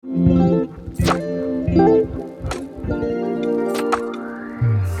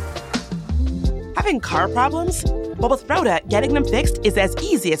Having car problems? Well, with Rhoda, getting them fixed is as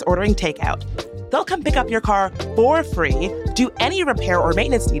easy as ordering takeout. They'll come pick up your car for free, do any repair or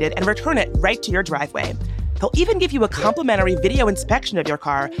maintenance needed, and return it right to your driveway. They'll even give you a complimentary video inspection of your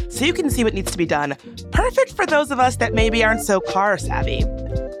car so you can see what needs to be done. Perfect for those of us that maybe aren't so car savvy.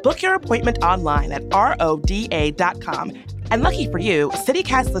 Book your appointment online at roda.com. And lucky for you,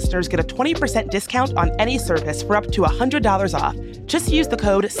 CityCast listeners get a 20% discount on any service for up to $100 off. Just use the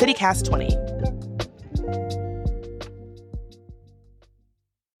code CityCast20.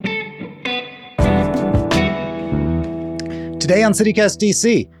 Today on CityCast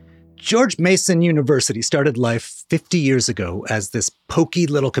DC, George Mason University started life 50 years ago as this pokey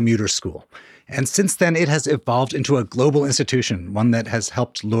little commuter school. And since then, it has evolved into a global institution, one that has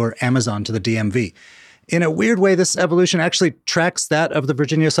helped lure Amazon to the DMV. In a weird way, this evolution actually tracks that of the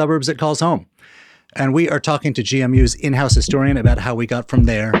Virginia suburbs it calls home. And we are talking to GMU's in-house historian about how we got from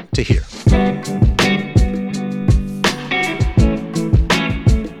there to here.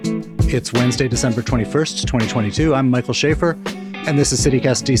 It's Wednesday, December 21st, 2022. I'm Michael Schaefer, and this is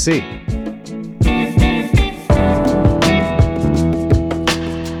CityCast DC.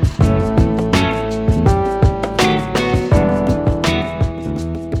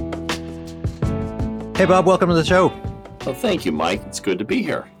 Hey, Bob, welcome to the show. Well, thank you, Mike. It's good to be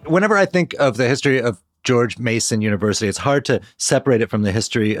here. Whenever I think of the history of George Mason University, it's hard to separate it from the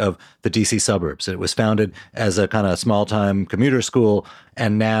history of the DC suburbs. It was founded as a kind of small-time commuter school,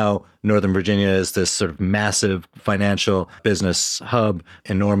 and now Northern Virginia is this sort of massive financial business hub,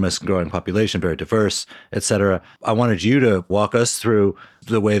 enormous growing population, very diverse, et cetera. I wanted you to walk us through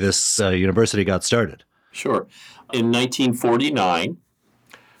the way this university got started. Sure. In 1949,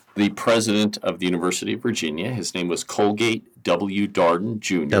 the president of the University of Virginia, his name was Colgate W. Darden,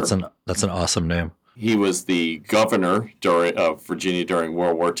 Jr. That's an awesome name. He was the governor of Virginia during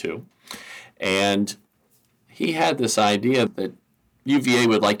World War II. And he had this idea that UVA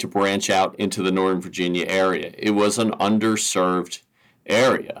would like to branch out into the Northern Virginia area. It was an underserved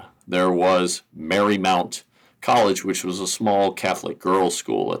area. There was Marymount College, which was a small Catholic girls'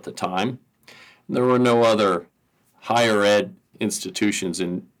 school at the time. There were no other higher ed institutions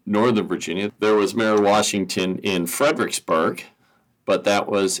in Northern Virginia. There was Mary Washington in Fredericksburg, but that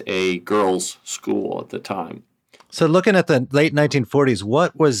was a girls' school at the time. So looking at the late 1940s,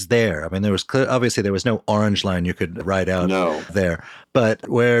 what was there? I mean, there was obviously there was no orange line you could ride out there. But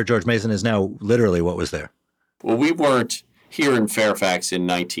where George Mason is now, literally, what was there? Well, we weren't here in Fairfax in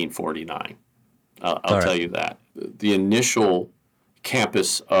 1949. I'll tell you that. The initial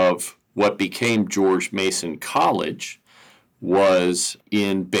campus of what became George Mason College was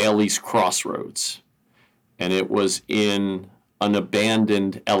in Bailey's Crossroads, and it was in an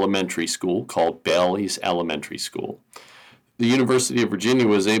abandoned elementary school called Bailey's Elementary School. The University of Virginia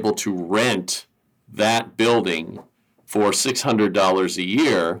was able to rent that building for $600 a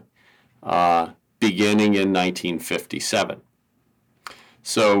year beginning in 1957.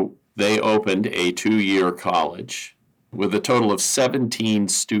 So they opened a 2-year college with a total of 17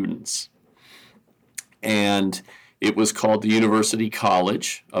 students. And it was called the University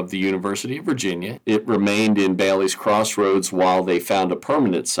College of the University of Virginia. It remained in Bailey's Crossroads while they found a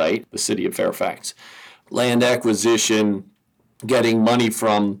permanent site, the city of Fairfax. Land acquisition, getting money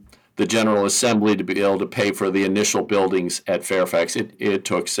from the General Assembly to be able to pay for the initial buildings at Fairfax. It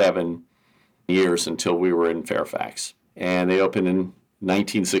took 7 years until we were in Fairfax. And they opened in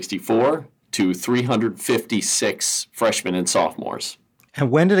 1964 to 356 freshmen and sophomores. And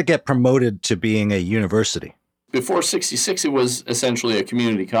when did it get promoted to being a university? Before 66, it was essentially a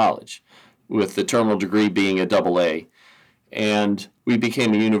community college, with the terminal degree being a AA. And we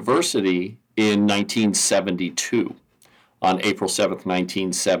became a university in 1972, on April 7th,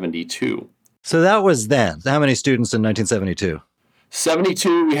 1972. So that was then. How many students in 1972?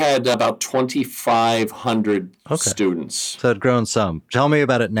 72, we had about 2,500 students. So it had grown some. Tell me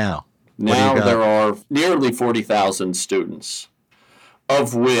about it now. Now there are nearly 40,000 students,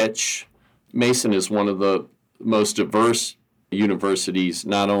 of which Mason is one of the most diverse universities,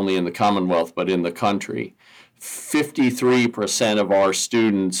 not only in the Commonwealth, but in the country. 53% of our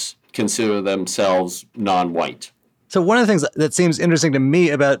students consider themselves non-white. So one of the things that seems interesting to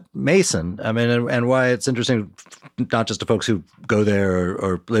me about Mason, I mean, and why it's interesting not just to folks who go there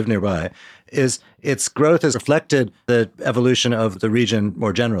or live nearby, is its growth has reflected the evolution of the region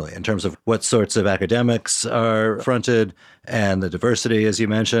more generally in terms of what sorts of academics are fronted and the diversity, as you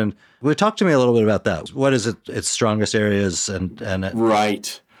mentioned. Will you talk to me a little bit about that? What is its strongest areas?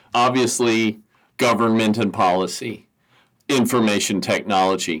 Right. Obviously, government and policy, information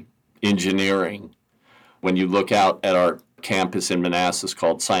technology, engineering. When you look out at our campus in Manassas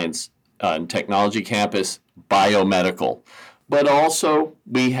called Science and Technology Campus, biomedical. But also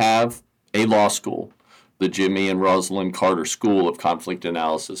we have a law school, the Jimmy and Rosalind Carter School of Conflict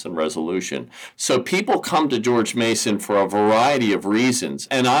Analysis and Resolution. So people come to George Mason for a variety of reasons.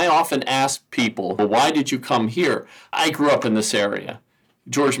 And I often ask people, well, why did you come here? I grew up in this area.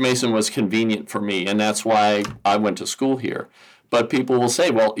 George Mason was convenient for me, and that's why I went to school here. But people will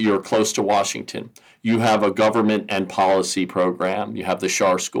say, well, you're close to Washington. You have a government and policy program. You have the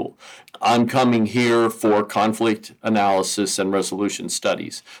Schar School. I'm coming here for conflict analysis and resolution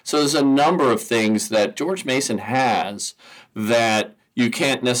studies. So there's a number of things that George Mason has that you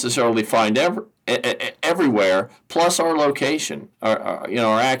can't necessarily find everywhere, plus our location,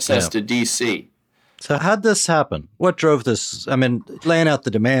 our access to D.C. So how'd this happen? What drove this? I mean, laying out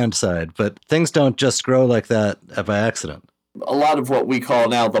the demand side, but things don't just grow like that by accident. A lot of what we call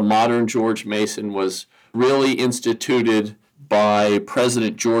now the modern George Mason was really instituted by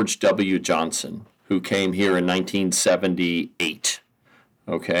President George W. Johnson, who came here in 1978.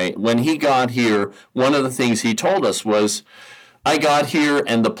 Okay, when he got here, one of the things he told us was, I got here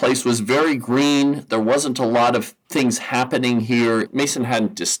and the place was very green. There wasn't a lot of things happening here. Mason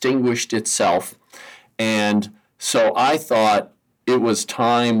hadn't distinguished itself. And so I thought it was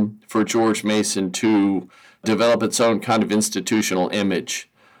time for George Mason to develop its own kind of institutional image.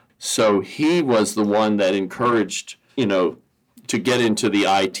 So he was the one that encouraged, to get into the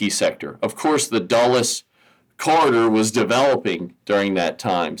IT sector. Of course, the Dulles corridor was developing during that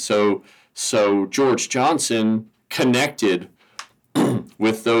time. So George Johnson connected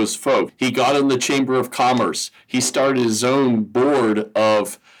with those folks. He got in the Chamber of Commerce. He started his own board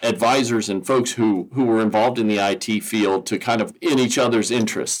of advisors and folks who were involved in the IT field to kind of in each other's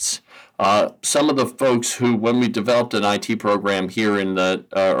interests. Some of the folks who, when we developed an IT program here in the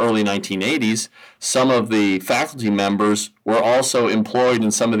early 1980s, some of the faculty members were also employed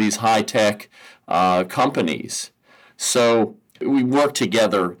in some of these high-tech companies. So we worked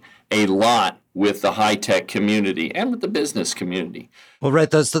together a lot with the high-tech community and with the business community. Well,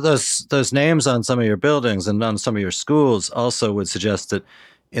 right, those names on some of your buildings and on some of your schools also would suggest that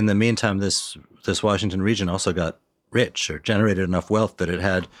in the meantime, this Washington region also got rich or generated enough wealth that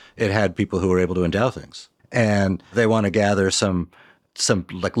it had people who were able to endow things. And they want to gather some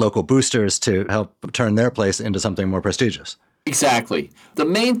like local boosters to help turn their place into something more prestigious. Exactly. The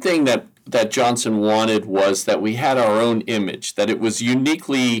main thing that Johnson wanted was that we had our own image, that it was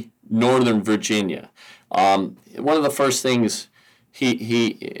uniquely Northern Virginia. One of the first things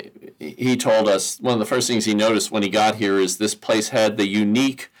he told us, one of the first things he noticed when he got here is this place had the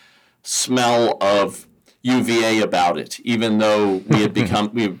unique smell of UVA about it, even though we had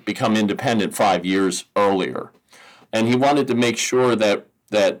become independent 5 years earlier. And he wanted to make sure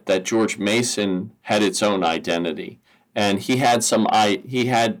that George Mason had its own identity. And he had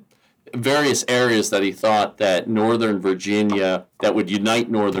various areas that he thought that Northern Virginia, that would unite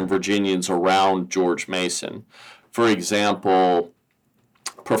Northern Virginians around George Mason. For example,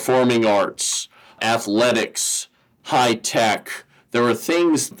 performing arts, athletics, high tech. There were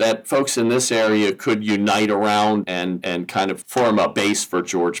things that folks in this area could unite around and kind of form a base for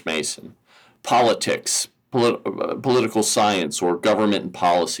George Mason. Politics, political science, or government and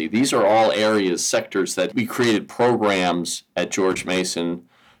policy. These are all areas, sectors that we created programs at George Mason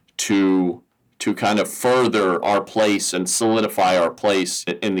to kind of further our place and solidify our place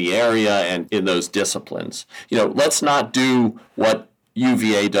in the area and in those disciplines. Let's not do what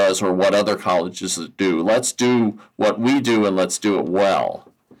UVA does or what other colleges do. Let's do what we do and let's do it well.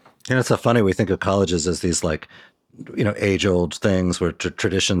 It's so funny. We think of colleges as these age-old things where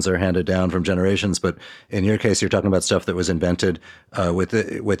traditions are handed down from generations. But in your case, you're talking about stuff that was invented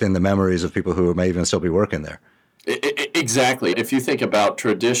within the memories of people who may even still be working there. Exactly. If you think about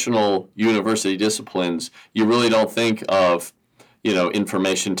traditional university disciplines, you really don't think of,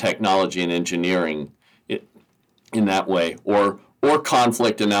 information technology and engineering in that way, or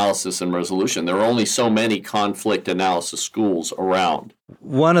conflict analysis and resolution. There are only so many conflict analysis schools around.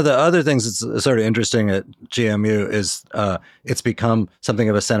 One of the other things that's sort of interesting at GMU is it's become something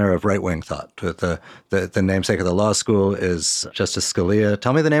of a center of right-wing thought. The namesake of the law school is Justice Scalia.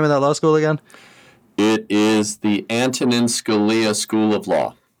 Tell me the name of that law school again. It is the Antonin Scalia School of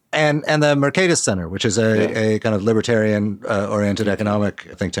Law. And the Mercatus Center, which is a kind of libertarian-oriented economic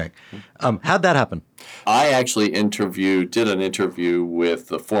think tank. How'd that happen? I actually did an interview with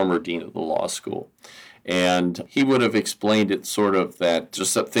the former dean of the law school. And he would have explained it sort of that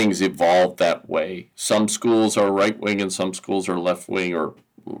things evolved that way. Some schools are right-wing and some schools are left-wing, or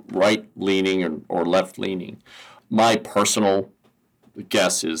right-leaning or left-leaning. My personal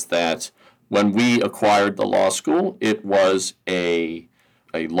guess is that when we acquired the law school, it was a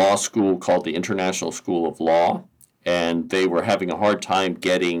law school called the International School of Law, and they were having a hard time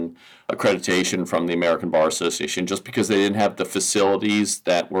getting accreditation from the American Bar Association just because they didn't have the facilities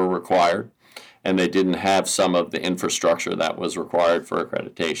that were required, and they didn't have some of the infrastructure that was required for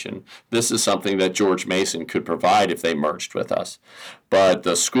accreditation. This is something that George Mason could provide if they merged with us. But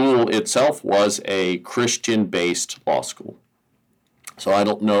the school itself was a Christian-based law school. So I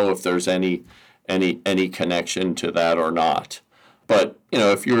don't know if there's any connection to that or not. But,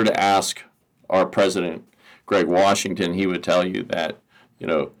 if you were to ask our president, Greg Washington, he would tell you that,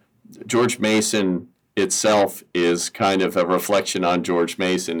 George Mason itself is kind of a reflection on George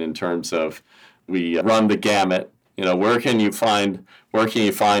Mason in terms of we run the gamut. Where can you find,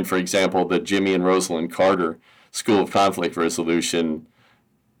 for example, the Jimmy and Rosalind Carter School of Conflict Resolution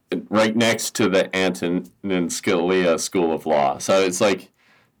right next to the Antonin Scalia School of Law? So it's like,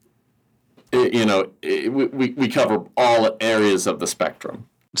 we cover all areas of the spectrum.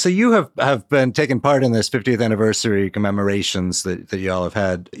 So you have been taking part in this 50th anniversary commemorations that you all have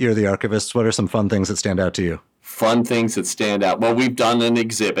had. You're the archivist. What are some fun things that stand out to you? Fun things that stand out. Well, we've done an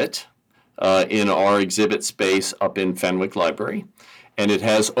exhibit in our exhibit space up in Fenwick Library, and it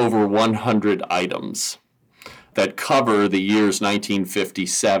has over 100 items that cover the years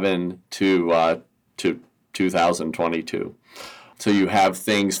 1957 to 2022. So you have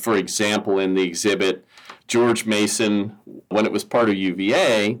things, for example, in the exhibit, George Mason, when it was part of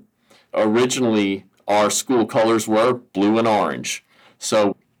UVA, originally our school colors were blue and orange.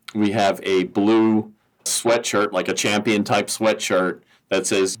 So we have a blue sweatshirt, like a champion type sweatshirt, that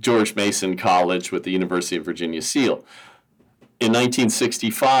says George Mason College with the University of Virginia seal. In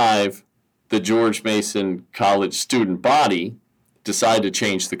 1965, the George Mason College student body decided to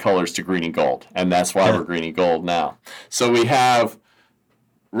change the colors to green and gold, and that's why we're green and gold now. So we have,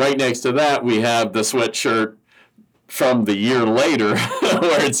 right next to that, we have the sweatshirt from the year later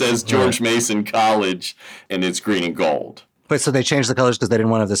where it says George Mason College, and it's green and gold. Wait, so they changed the colors because they didn't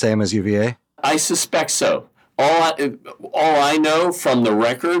want to have the same as UVA? I suspect so. All I know from the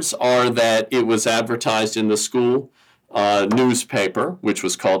records are that it was advertised in the school newspaper, which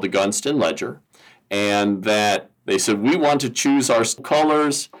was called the Gunston Ledger, and that they said, we want to choose our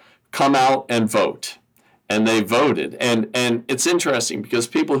colors, come out and vote. And they voted. And it's interesting because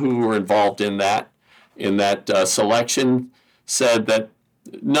people who were involved in that selection said that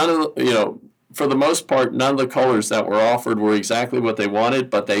for the most part, none of the colors that were offered were exactly what they wanted,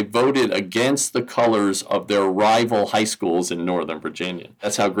 but they voted against the colors of their rival high schools in Northern Virginia.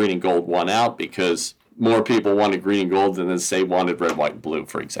 That's how green and gold won out, because more people wanted green and gold than, say, wanted red, white, and blue,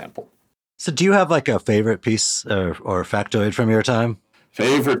 for example. So do you have like a favorite piece or factoid from your time?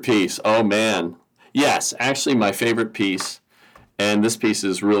 Favorite piece? Oh, man. Yes, actually my favorite piece, and this piece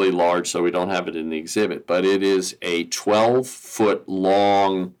is really large, so we don't have it in the exhibit, but it is a 12-foot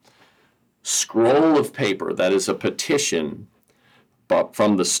long scroll of paper that is a petition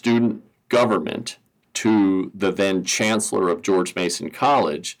from the student government to the then chancellor of George Mason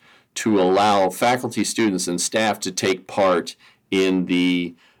College to allow faculty, students, and staff to take part in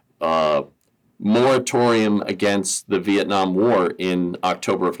the moratorium against the Vietnam War in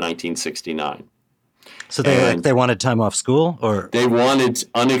October of 1969. So they wanted time off school, or they wanted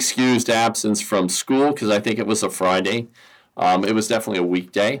unexcused absence from school, because I think it was a Friday. It was definitely a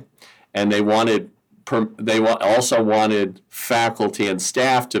weekday, and they also wanted faculty and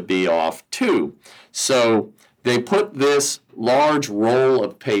staff to be off too. So they put this large roll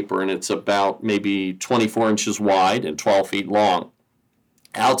of paper, and it's about maybe 24 inches wide and 12 feet long,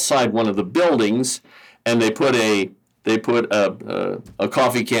 outside one of the buildings, and they put a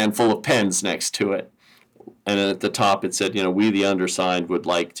coffee can full of pens next to it. And at the top it said, we the undersigned would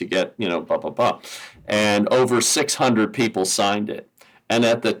like to get, blah, blah, blah. And over 600 people signed it. And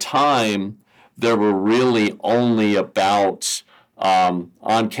at the time, there were really only about,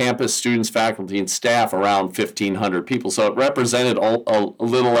 on-campus students, faculty, and staff, around 1,500 people. So it represented a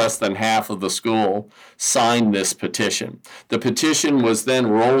little less than half of the school signed this petition. The petition was then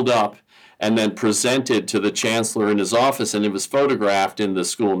rolled up and then presented to the chancellor in his office, and it was photographed in the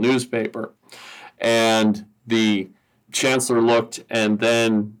school newspaper. And the chancellor looked, and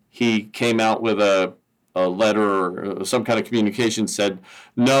then he came out with a letter or some kind of communication, said,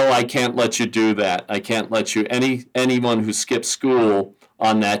 no, I can't let you do that. I can't let you, anyone who skips school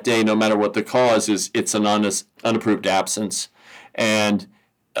on that day, no matter what the cause is, it's an unapproved absence. And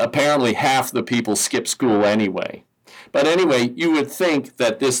apparently half the people skip school anyway. But anyway, you would think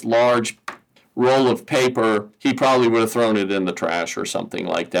that this large roll of paper, he probably would have thrown it in the trash or something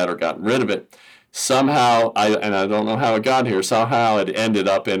like that, or gotten rid of it. somehow, I don't know how it got here, somehow it ended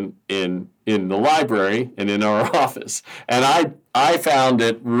up in the library and in our office. And I found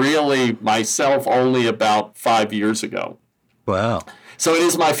it really myself only about 5 years ago. Wow. So it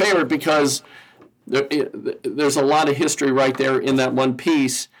is my favorite because there's a lot of history right there in that one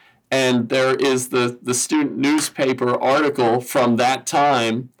piece. And there is the student newspaper article from that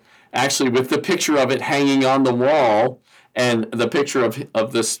time, actually with the picture of it hanging on the wall, and the picture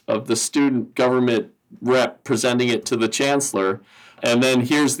of the student government rep presenting it to the chancellor, and then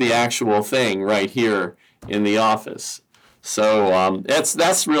here's the actual thing right here in the office. So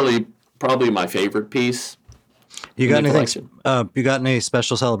that's really probably my favorite piece. You got anything? You got any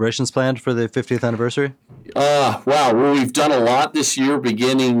special celebrations planned for the 50th anniversary? Wow. Well, we've done a lot this year,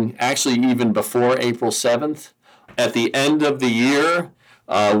 beginning actually even before April 7th. At the end of the year,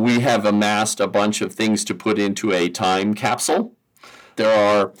 we have amassed a bunch of things to put into a time capsule. There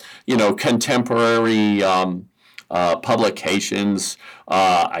are, contemporary publications.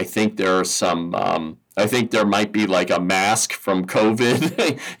 I think there are some. I think there might be like a mask from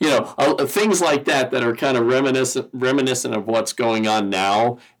COVID, things like that are kind of reminiscent of what's going on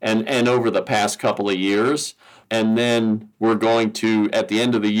now and over the past couple of years. And then we're going to, at the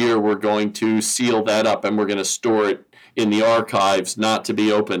end of the year, we're going to seal that up and we're going to store it in the archives, not to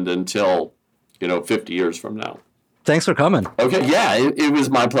be opened until, 50 years from now. Thanks for coming. Okay, yeah, it was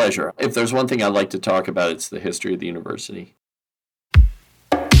my pleasure. If there's one thing I'd like to talk about, it's the history of the university.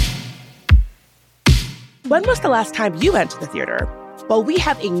 When was the last time you went to the theater? Well, we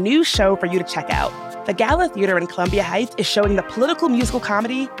have a new show for you to check out. The Gala Theater in Columbia Heights is showing the political musical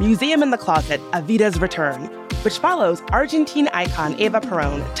comedy Museum in the Closet, Evita's Return, which follows Argentine icon Eva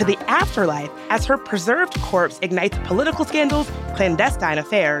Perón to the afterlife as her preserved corpse ignites political scandals, clandestine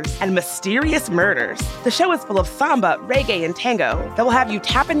affairs, and mysterious murders. The show is full of samba, reggae, and tango that will have you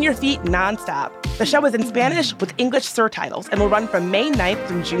tapping your feet nonstop. The show is in Spanish with English surtitles and will run from May 9th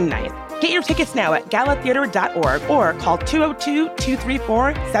through June 9th. Get your tickets now at galatheater.org or call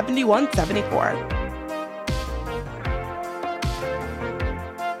 202-234-7174.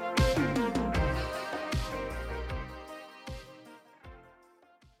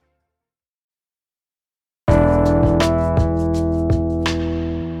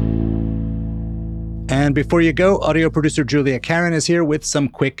 And before you go, audio producer Julia Karen is here with some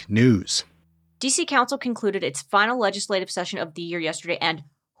quick news. DC Council concluded its final legislative session of the year yesterday, and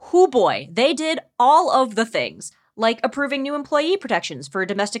hoo boy, they did all of the things, like approving new employee protections for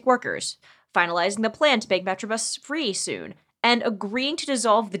domestic workers, finalizing the plan to make Metrobus free soon, and agreeing to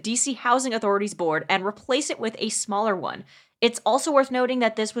dissolve the DC Housing Authority's board and replace it with a smaller one. It's also worth noting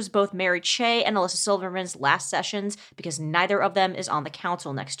that this was both Mary Cheh and Alyssa Silverman's last sessions because neither of them is on the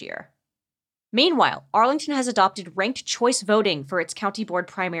council next year. Meanwhile, Arlington has adopted ranked choice voting for its county board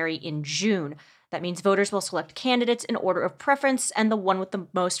primary in June. That means voters will select candidates in order of preference, and the one with the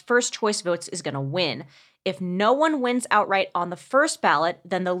most first choice votes is going to win. If no one wins outright on the first ballot,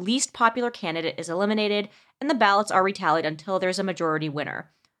 then the least popular candidate is eliminated, and the ballots are retallied until there's a majority winner.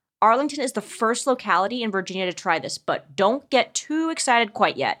 Arlington is the first locality in Virginia to try this, but don't get too excited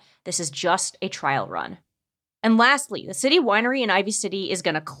quite yet. This is just a trial run. And lastly, the City Winery in Ivy City is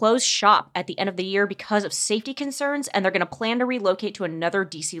going to close shop at the end of the year because of safety concerns, and they're going to plan to relocate to another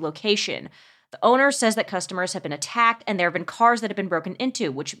DC location. The owner says that customers have been attacked and there have been cars that have been broken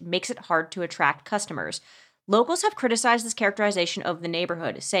into, which makes it hard to attract customers. Locals have criticized this characterization of the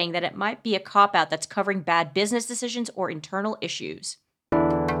neighborhood, saying that it might be a cop-out that's covering bad business decisions or internal issues.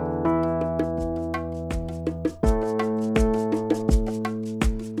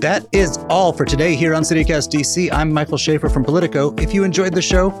 That is all for today here on CityCast DC. I'm Michael Schaefer from Politico. If you enjoyed the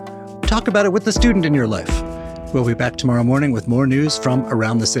show, talk about it with the student in your life. We'll be back tomorrow morning with more news from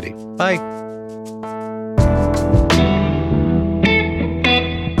around the city. Bye.